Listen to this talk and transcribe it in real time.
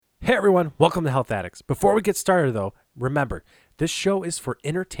Hey everyone, welcome to Health Addicts. Before we get started though, remember, this show is for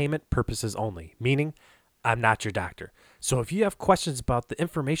entertainment purposes only, meaning I'm not your doctor. So if you have questions about the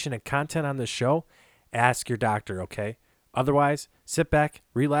information and content on this show, ask your doctor, okay? Otherwise, sit back,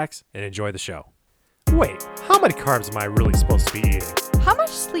 relax, and enjoy the show. Wait, how many carbs am I really supposed to be eating? How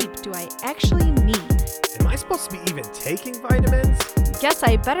much sleep do I actually need? Am I supposed to be even taking vitamins? Guess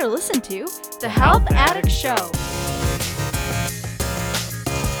I better listen to The Health Addict Show.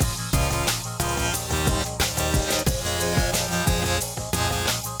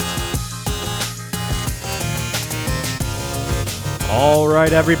 All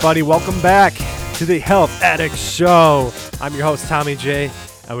right, everybody, welcome back to the Health Addict Show. I'm your host, Tommy J,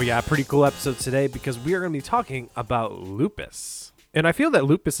 and we got a pretty cool episode today because we are going to be talking about lupus. And I feel that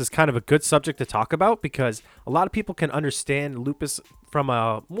lupus is kind of a good subject to talk about because a lot of people can understand lupus from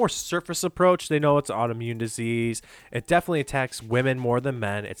a more surface approach. They know it's an autoimmune disease. It definitely attacks women more than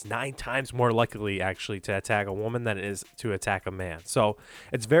men. It's 9 times more likely actually to attack a woman than it is to attack a man. So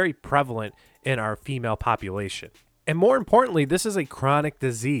it's very prevalent in our female population. And more importantly, this is a chronic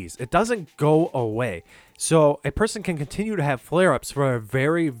disease. It doesn't go away. So a person can continue to have flare-ups for a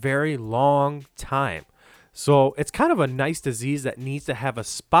very, very long time. So it's kind of a nice disease that needs to have a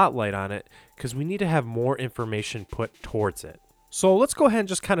spotlight on it because we need to have more information put towards it. So let's go ahead and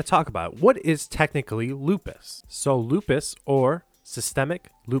just kind of talk about it. What is technically lupus? So lupus, or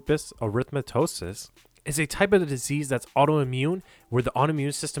systemic lupus erythematosus, is a type of disease that's autoimmune where the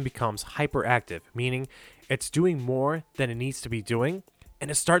autoimmune system becomes hyperactive, meaning it's doing more than it needs to be doing, and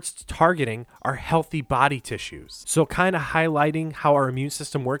it starts targeting our healthy body tissues. So kind of highlighting how our immune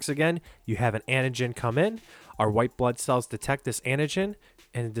system works again, you have an antigen come in, our white blood cells detect this antigen,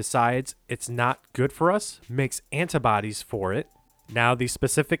 and it decides it's not good for us, makes antibodies for it. Now, these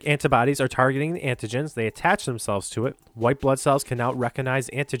specific antibodies are targeting the antigens. They attach themselves to it. White blood cells can now recognize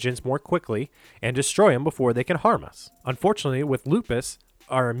antigens more quickly and destroy them before they can harm us. Unfortunately, with lupus,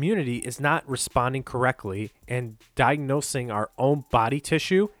 our immunity is not responding correctly and diagnosing our own body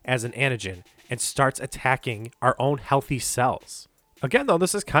tissue as an antigen and starts attacking our own healthy cells. Again, though,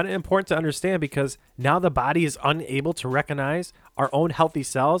 this is kind of important to understand because now the body is unable to recognize our own healthy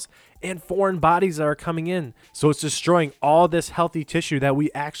cells and foreign bodies that are coming in. So it's destroying all this healthy tissue that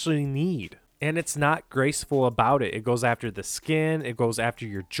we actually need. And it's not graceful about it. It goes after the skin. It goes after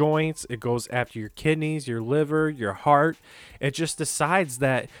your joints. It goes after your kidneys, your liver, your heart. It just decides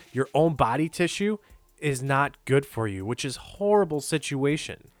that your own body tissue is not good for you, which is a horrible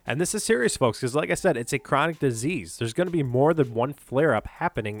situation. And this is serious, folks, because like I said, it's a chronic disease. There's going to be more than one flare-up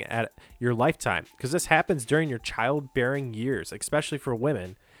happening at your lifetime because this happens during your childbearing years, especially for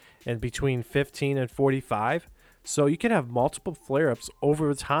women, and between 15 and 45. So you can have multiple flare-ups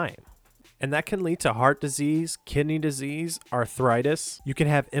over time. And that can lead to heart disease, kidney disease, arthritis. You can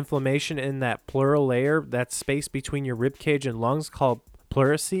have inflammation in that pleural layer, that space between your rib cage and lungs called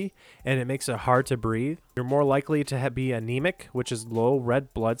pleurisy, and it makes it hard to breathe. You're more likely to be anemic, which is low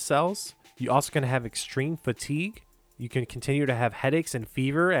red blood cells. You also can have extreme fatigue. You can continue to have headaches and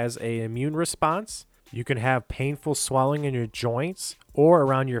fever as an immune response. You can have painful swelling in your joints or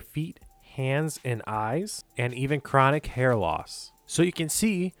around your feet, hands, and eyes, and even chronic hair loss. So you can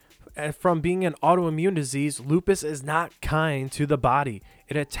see from being an autoimmune disease, lupus is not kind to the body.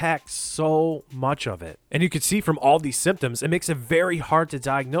 It attacks so much of it. And you can see from all these symptoms, it makes it very hard to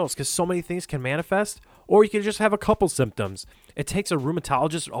diagnose because so many things can manifest, or you can just have a couple symptoms. It takes a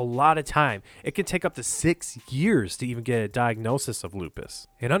rheumatologist a lot of time. It can take up to 6 years to even get a diagnosis of lupus.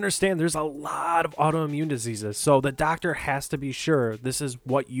 And understand there's a lot of autoimmune diseases, so the doctor has to be sure this is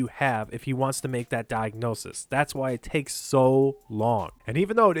what you have if he wants to make that diagnosis. That's why it takes so long. And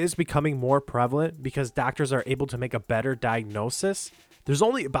even though it is becoming more prevalent because doctors are able to make a better diagnosis, there's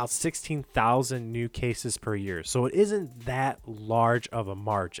only about 16,000 new cases per year, so it isn't that large of a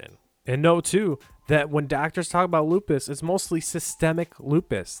margin. And know, too, that when doctors talk about lupus, it's mostly systemic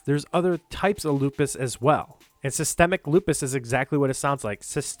lupus. There's other types of lupus as well. And systemic lupus is exactly what it sounds like.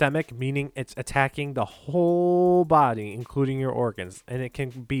 Systemic meaning it's attacking the whole body, including your organs. And it can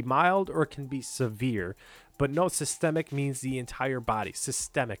be mild or it can be severe. But no, systemic means the entire body,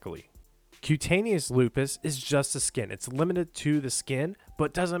 systemically. Cutaneous lupus is just the skin. It's limited to the skin,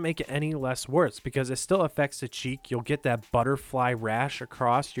 but doesn't make it any less worse because it still affects the cheek. You'll get that butterfly rash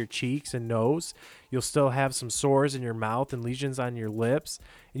across your cheeks and nose. You'll still have some sores in your mouth and lesions on your lips.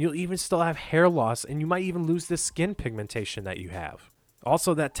 And you'll even still have hair loss, and you might even lose the skin pigmentation that you have.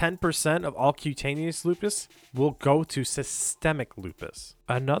 Also, that 10% of all cutaneous lupus will go to systemic lupus.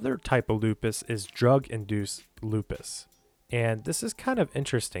 Another type of lupus is drug-induced lupus. And this is kind of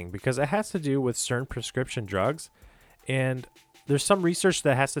interesting because it has to do with certain prescription drugs. And there's some research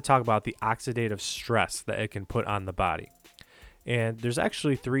that has to talk about the oxidative stress that it can put on the body. And there's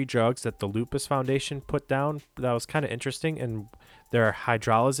actually 3 drugs that the Lupus Foundation put down that was kind of interesting. And they're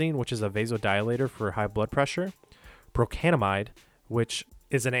hydralazine, which is a vasodilator for high blood pressure, procainamide, which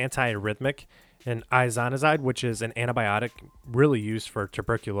is an antiarrhythmic, and isoniazid, which is an antibiotic really used for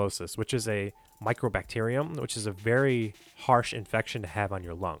tuberculosis, which is a microbacterium, which is a very harsh infection to have on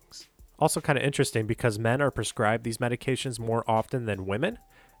your lungs. Also kind of interesting because men are prescribed these medications more often than women.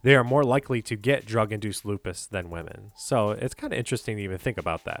 They are more likely to get drug-induced lupus than women. So it's kind of interesting to even think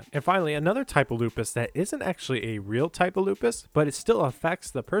about that. And finally, another type of lupus that isn't actually a real type of lupus, but it still affects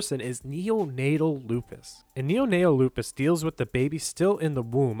the person, is neonatal lupus. And neonatal lupus deals with the baby still in the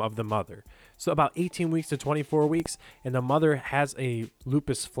womb of the mother. So about 18 weeks to 24 weeks, and the mother has a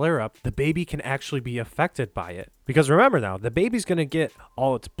lupus flare-up, the baby can actually be affected by it. Because remember now, the baby's going to get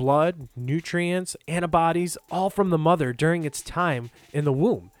all its blood, nutrients, antibodies, all from the mother during its time in the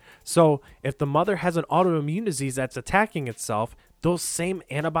womb. So if the mother has an autoimmune disease that's attacking itself, those same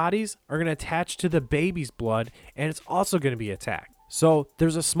antibodies are going to attach to the baby's blood, and it's also going to be attacked. So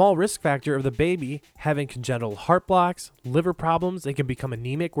there's a small risk factor of the baby having congenital heart blocks, liver problems. They can become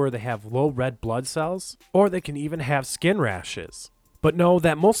anemic where they have low red blood cells, or they can even have skin rashes. But know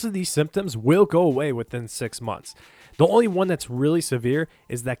that most of these symptoms will go away within 6 months. The only one that's really severe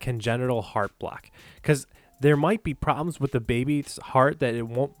is that congenital heart block, because there might be problems with the baby's heart that it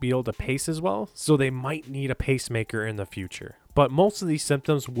won't be able to pace as well, so they might need a pacemaker in the future. But most of these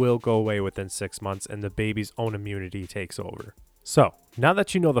symptoms will go away within 6 months, and the baby's own immunity takes over. So, now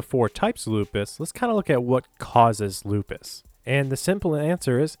that you know the 4 types of lupus, let's kind of look at what causes lupus. And the simple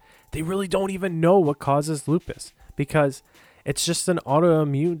answer is they really don't even know what causes lupus, because it's just an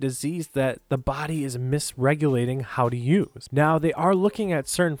autoimmune disease that the body is misregulating how to use. Now, they are looking at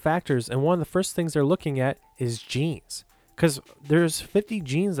certain factors, and one of the first things they're looking at is genes, because there's 50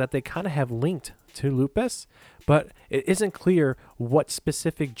 genes that they kind of have linked to lupus, but it isn't clear what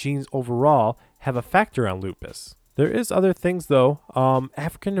specific genes overall have a factor on lupus. There is other things though.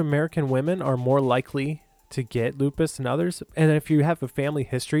 African American women are more likely to get lupus than others, and if you have a family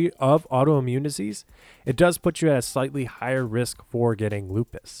history of autoimmune disease, it does put you at a slightly higher risk for getting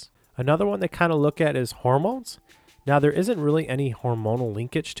lupus. Another one they kind of look at is hormones. Now, there isn't really any hormonal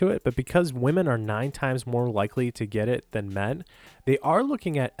linkage to it, but because women are 9 times more likely to get it than men, they are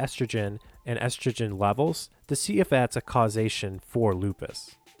looking at estrogen and estrogen levels to see if that's a causation for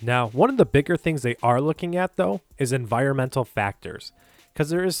lupus. Now, one of the bigger things they are looking at, though, is environmental factors, because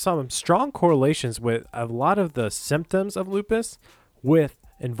there is some strong correlations with a lot of the symptoms of lupus with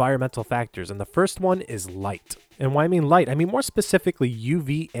environmental factors. And the first one is light. And when I mean light, I mean more specifically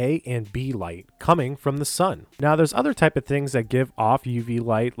UVA and B light coming from the sun. Now, there's other type of things that give off UV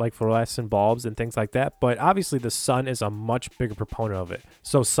light, like fluorescent bulbs and things like that, but obviously the sun is a much bigger proponent of it.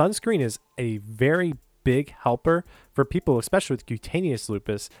 So sunscreen is a very big helper for people, especially with cutaneous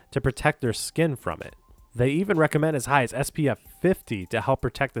lupus, to protect their skin from it. They even recommend as high as SPF 50 to help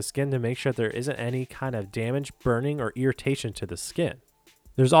protect the skin to make sure there isn't any kind of damage, burning, or irritation to the skin.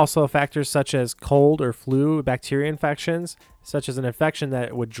 There's also factors such as cold or flu bacteria infections, such as an infection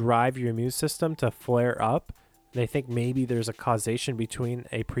that would drive your immune system to flare up. They think maybe there's a causation between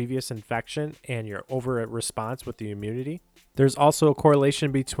a previous infection and your over response with the immunity. There's also a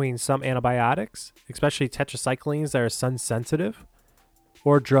correlation between some antibiotics, especially tetracyclines that are sun sensitive,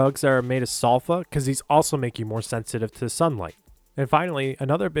 or drugs that are made of sulfa, because these also make you more sensitive to sunlight. And finally,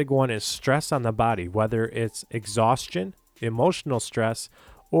 another big one is stress on the body, whether it's exhaustion, emotional stress,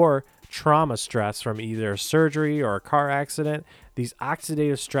 or trauma stress from either surgery or a car accident. These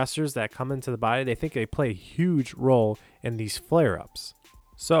oxidative stressors that come into the body, they think they play a huge role in these flare-ups.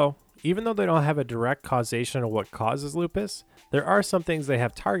 So, even though they don't have a direct causation of what causes lupus, there are some things they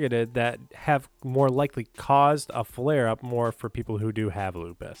have targeted that have more likely caused a flare-up more for people who do have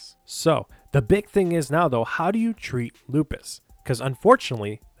lupus. So, the big thing is now though, how do you treat lupus? Because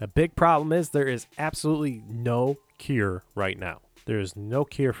unfortunately, the big problem is there is absolutely no cure right now. There is no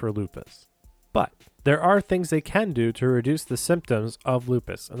cure for lupus. But there are things they can do to reduce the symptoms of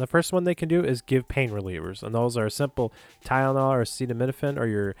lupus. And the first one they can do is give pain relievers. And those are simple Tylenol or acetaminophen, or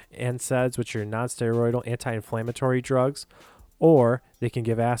your NSAIDs, which are non-steroidal anti-inflammatory drugs, or they can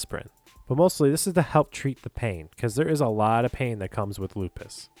give aspirin. But mostly this is to help treat the pain, because there is a lot of pain that comes with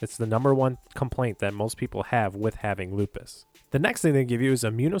lupus. It's the number one complaint that most people have with having lupus. The next thing they give you is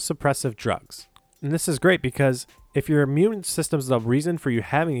immunosuppressive drugs. And this is great because if your immune system is the reason for you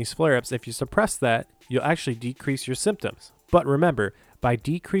having these flare-ups, if you suppress that, you'll actually decrease your symptoms. But remember, by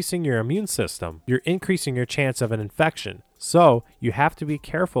decreasing your immune system, you're increasing your chance of an infection. So you have to be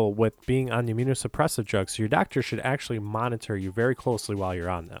careful with being on the immunosuppressive drugs. So your doctor should actually monitor you very closely while you're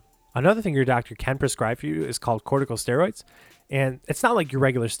on them. Another thing your doctor can prescribe for you is called corticosteroids. And it's not like your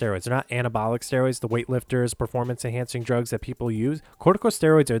regular steroids. They're not anabolic steroids, the weightlifters, performance-enhancing drugs that people use.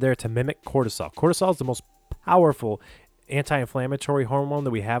 Corticosteroids are there to mimic cortisol. Cortisol is the most powerful anti-inflammatory hormone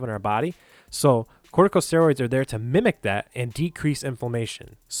that we have in our body. So corticosteroids are there to mimic that and decrease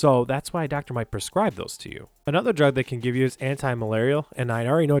inflammation. So that's why a doctor might prescribe those to you. Another drug they can give you is anti-malarial. And I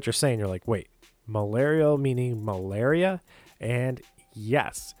already know what you're saying. You're like, wait, malarial meaning malaria? And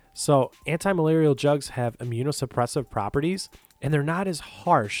yes. So anti-malarial drugs have immunosuppressive properties, and they're not as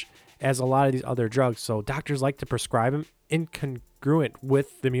harsh as a lot of these other drugs. So doctors like to prescribe them incongruent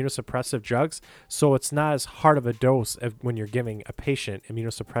with the immunosuppressive drugs, so it's not as hard of a dose when you're giving a patient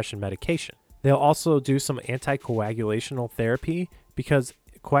immunosuppression medication. They'll also do some anticoagulational therapy because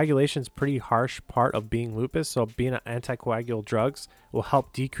coagulation is a pretty harsh part of being lupus, so being on anticoagulant drugs will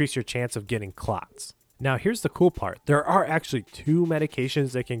help decrease your chance of getting clots. Now, here's the cool part. There are actually 2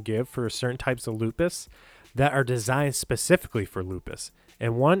 medications they can give for certain types of lupus that are designed specifically for lupus.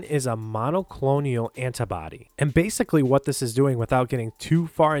 And one is a monoclonal antibody. And basically what this is doing, without getting too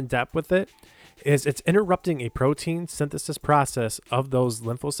far in depth with it, is it's interrupting a protein synthesis process of those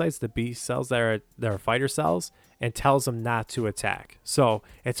lymphocytes, the B cells that are fighter cells, and tells them not to attack. So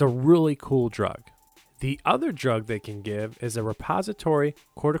it's a really cool drug. The other drug they can give is a repository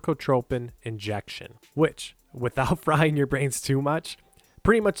corticotropin injection, which, without frying your brains too much,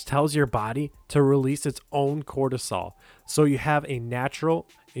 pretty much tells your body to release its own cortisol. So you have a natural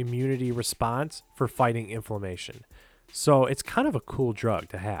immunity response for fighting inflammation. So it's kind of a cool drug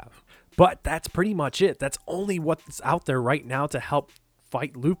to have. But that's pretty much it. That's only what's out there right now to help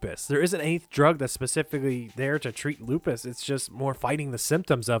fight lupus. There isn't any drug that's specifically there to treat lupus. It's just more fighting the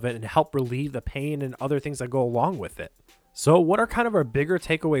symptoms of it and help relieve the pain and other things that go along with it. So what are kind of our bigger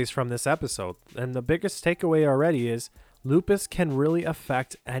takeaways from this episode? And the biggest takeaway already is lupus can really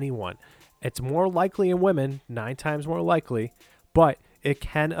affect anyone. It's more likely in women, 9 times more likely, but it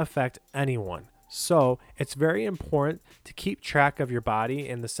can affect anyone. So it's very important to keep track of your body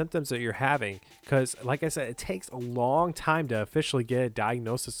and the symptoms that you're having because, like I said, it takes a long time to officially get a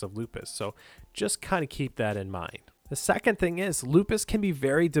diagnosis of lupus. So just kind of keep that in mind. The second thing is lupus can be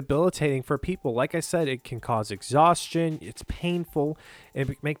very debilitating for people. Like I said, it can cause exhaustion. It's painful. It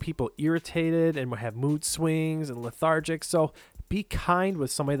can make people irritated and have mood swings and lethargic. So be kind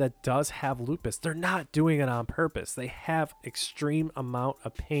with somebody that does have lupus. They're not doing it on purpose. They have extreme amount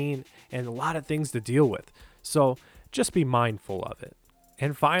of pain and a lot of things to deal with. So just be mindful of it.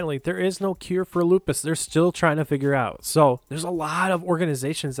 And finally, there is no cure for lupus. They're still trying to figure out. So there's a lot of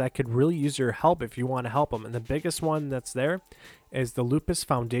organizations that could really use your help if you want to help them. And the biggest one that's there is the Lupus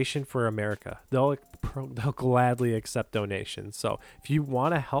Foundation for America. They'll gladly accept donations. So if you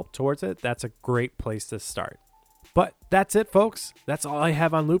want to help towards it, that's a great place to start. But that's it, folks. That's all I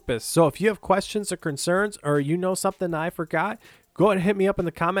have on lupus. So if you have questions or concerns, or you know something I forgot, go ahead and hit me up in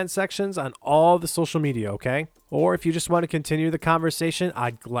the comment sections on all the social media, okay? Or if you just want to continue the conversation,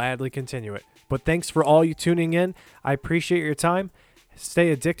 I'd gladly continue it. But thanks for all you tuning in. I appreciate your time. Stay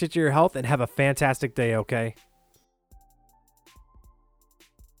addicted to your health and have a fantastic day, okay?